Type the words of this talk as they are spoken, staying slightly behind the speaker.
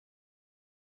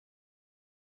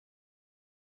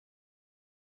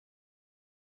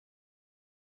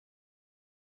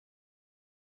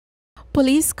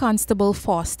Police Constable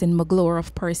Faustin Magloire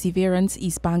of Perseverance,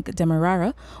 East Bank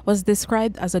Demerara, was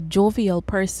described as a jovial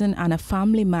person and a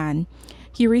family man.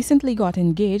 He recently got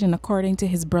engaged, and according to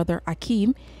his brother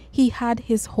Akeem, he had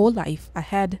his whole life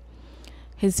ahead.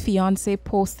 His fiancée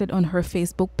posted on her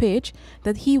Facebook page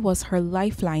that he was her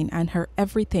lifeline and her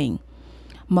everything.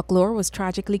 Magloire was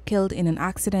tragically killed in an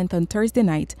accident on Thursday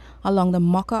night along the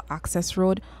Mocha Access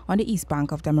Road on the East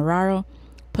Bank of Demerara.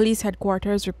 Police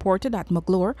headquarters reported that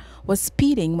Magloire was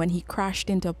speeding when he crashed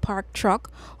into a parked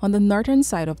truck on the northern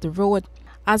side of the road.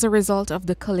 As a result of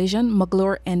the collision,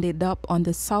 Magloire ended up on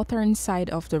the southern side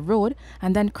of the road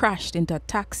and then crashed into a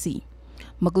taxi.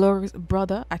 Magloire's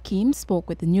brother Akeem spoke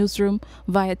with the newsroom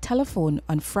via telephone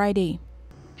on Friday.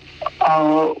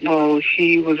 Well,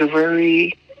 he was a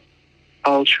very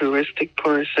altruistic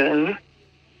person,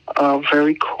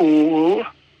 very cool,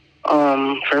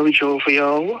 very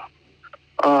jovial,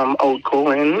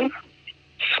 outgoing,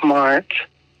 smart,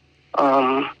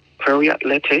 very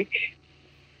athletic,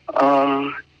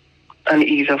 and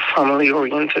he's a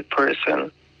family-oriented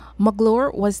person. Magloire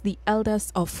was the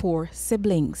eldest of 4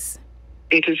 siblings.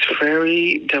 It is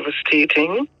very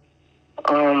devastating.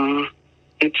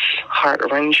 It's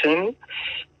heart-wrenching.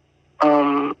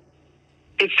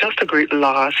 It's just a great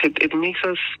loss. It makes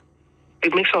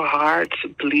our hearts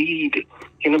bleed,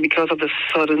 because of the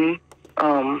sudden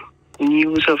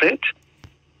news of it.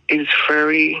 It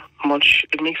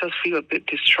makes us feel a bit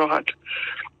distraught.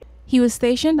 He was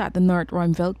stationed at the North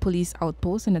Roimveld Police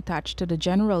Outpost and attached to the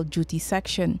General Duty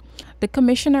Section. The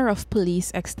Commissioner of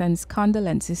Police extends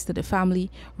condolences to the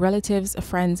family, relatives,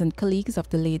 friends, and colleagues of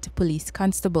the late police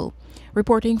constable.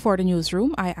 Reporting for the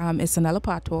newsroom, I am Isanella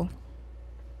Patwo.